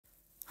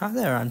Hi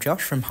there, I'm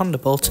Josh from Honda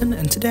Bolton,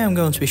 and today I'm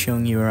going to be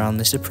showing you around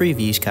this approved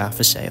used car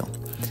for sale.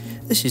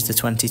 This is the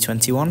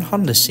 2021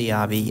 Honda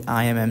CR-V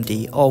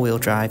i-MMD all-wheel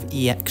drive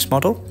EX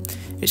model.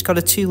 It's got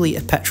a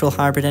 2-litre petrol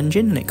hybrid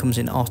engine and it comes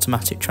in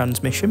automatic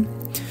transmission.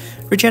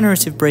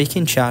 Regenerative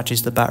braking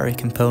charges the battery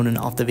component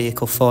of the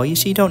vehicle for you,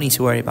 so you don't need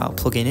to worry about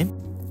plugging in.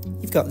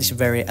 You've got this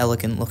very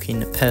elegant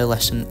looking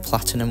pearlescent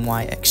platinum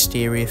white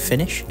exterior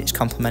finish. It's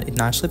complemented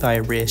nicely by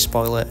a rear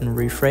spoiler and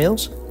roof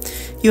rails.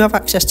 You have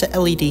access to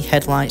LED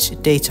headlights,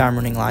 daytime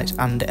running lights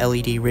and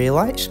LED rear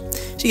lights,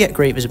 so you get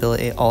great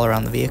visibility all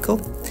around the vehicle.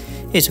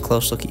 Here's a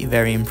close look at your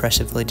very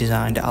impressively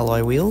designed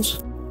alloy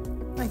wheels.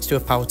 Thanks to a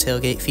power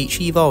tailgate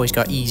feature, you've always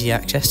got easy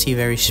access to your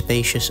very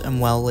spacious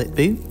and well lit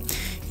boot.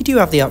 You do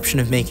have the option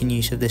of making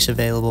use of this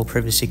available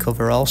privacy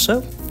cover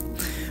also.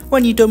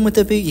 When you're done with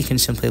the boot, you can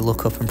simply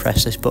look up and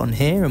press this button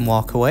here and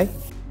walk away.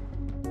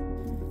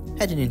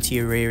 Heading into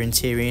your rear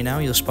interior now,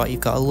 you'll spot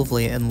you've got a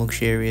lovely and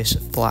luxurious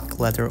black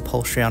leather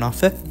upholstery on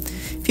offer.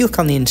 If you look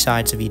on the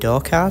insides of your door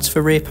cards,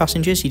 for rear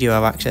passengers you do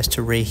have access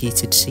to rear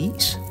heated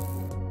seats.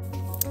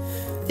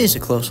 Here's a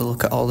closer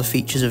look at all the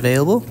features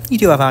available. You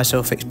do have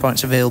ISO fixed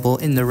points available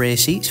in the rear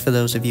seats for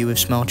those of you with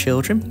small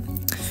children.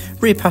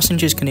 Rear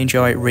passengers can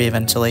enjoy rear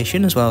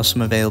ventilation as well as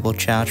some available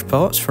charge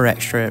ports for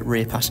extra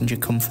rear passenger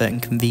comfort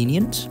and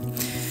convenience.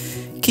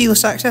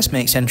 Keyless access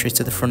makes entry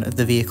to the front of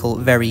the vehicle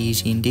very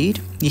easy indeed.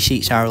 Your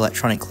seats are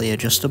electronically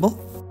adjustable.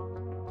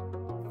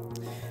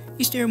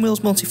 Your steering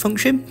wheel's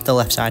multifunction. The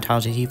left side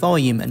houses your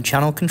volume and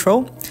channel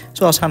control, as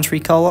well as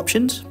hands-free call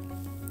options.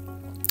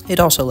 It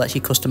also lets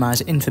you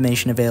customise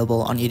information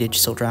available on your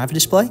digital driver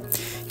display.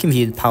 You can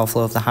view the power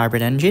flow of the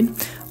hybrid engine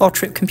or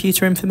trip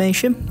computer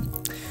information.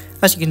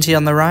 As you can see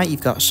on the right,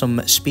 you've got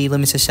some speed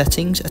limiter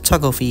settings, a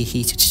toggle for your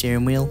heated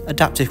steering wheel,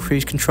 adaptive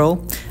cruise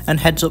control, and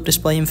heads-up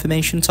display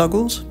information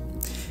toggles.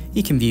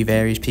 You can view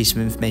various pieces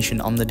of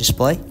information on the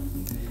display,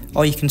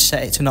 or you can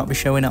set it to not be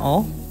showing at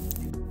all.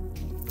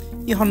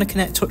 Your Honda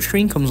Connect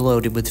touchscreen comes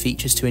loaded with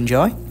features to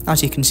enjoy.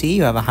 As you can see,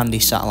 you have a handy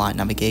satellite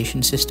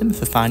navigation system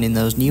for finding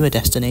those newer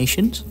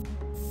destinations.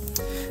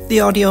 The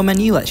audio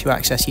menu lets you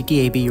access your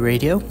DAB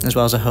radio, as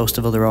well as a host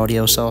of other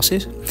audio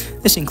sources.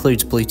 This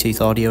includes Bluetooth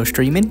audio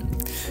streaming.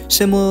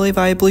 Similarly,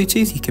 via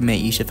Bluetooth, you can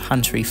make use of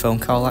hands-free phone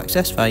call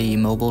access via your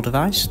mobile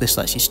device. This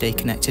lets you stay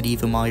connected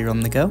even while you're on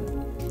the go.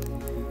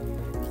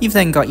 You've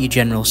then got your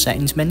general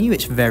settings menu.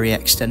 It's very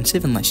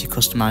extensive and lets you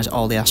customise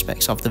all the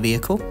aspects of the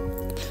vehicle.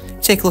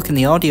 Take a look in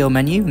the audio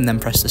menu and then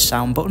press the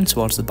sound button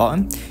towards the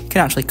bottom. You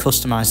can actually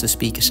customise the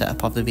speaker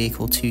setup of the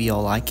vehicle to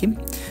your liking.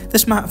 The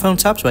smartphone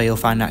tab's where you'll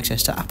find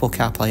access to Apple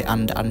CarPlay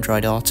and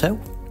Android Auto.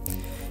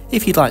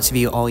 If you'd like to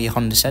view all your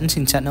Honda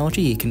sensing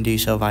technology, you can do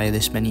so via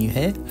this menu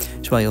here.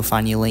 It's where you'll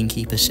find your lane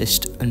keep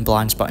assist and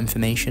blind spot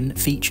information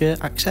feature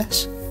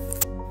access.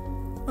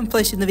 When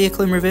placing the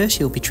vehicle in reverse,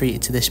 you'll be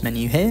treated to this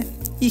menu here.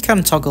 You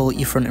can toggle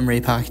your front and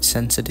rear parking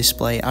sensor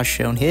display as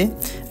shown here,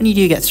 and you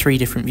do get 3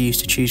 different views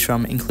to choose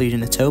from,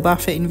 including a tow bar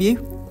fitting view.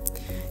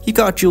 You've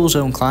got a dual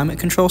zone climate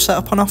control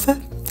setup on offer.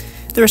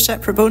 There are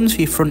separate buttons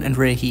for your front and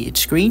rear heated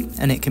screen,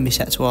 and it can be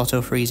set to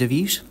auto for ease of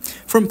use.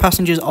 Front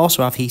passengers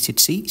also have heated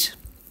seats.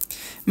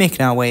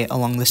 Making our way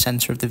along the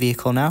centre of the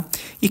vehicle now,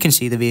 you can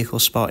see the vehicle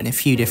sporting a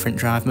few different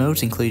drive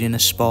modes, including a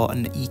sport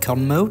and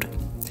econ mode.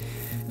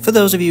 For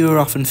those of you who are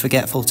often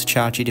forgetful to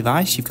charge your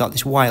device, you've got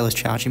this wireless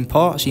charging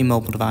port so your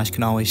mobile device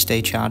can always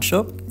stay charged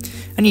up.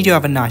 And you do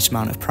have a nice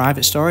amount of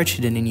private storage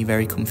hidden in your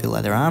very comfy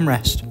leather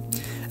armrest.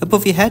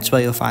 Above your head's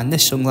where you'll find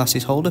this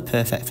sunglasses holder,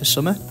 perfect for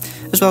summer,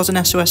 as well as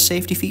an SOS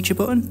safety feature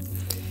button.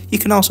 You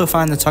can also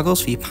find the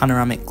toggles for your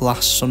panoramic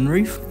glass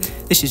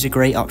sunroof. This is a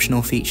great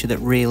optional feature that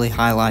really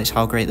highlights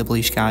how great the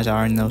blue skies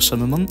are in those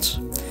summer months.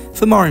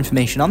 For more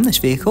information on this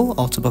vehicle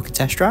or to book a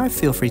test drive,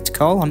 feel free to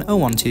call on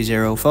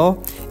 01204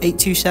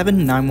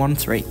 827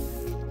 913.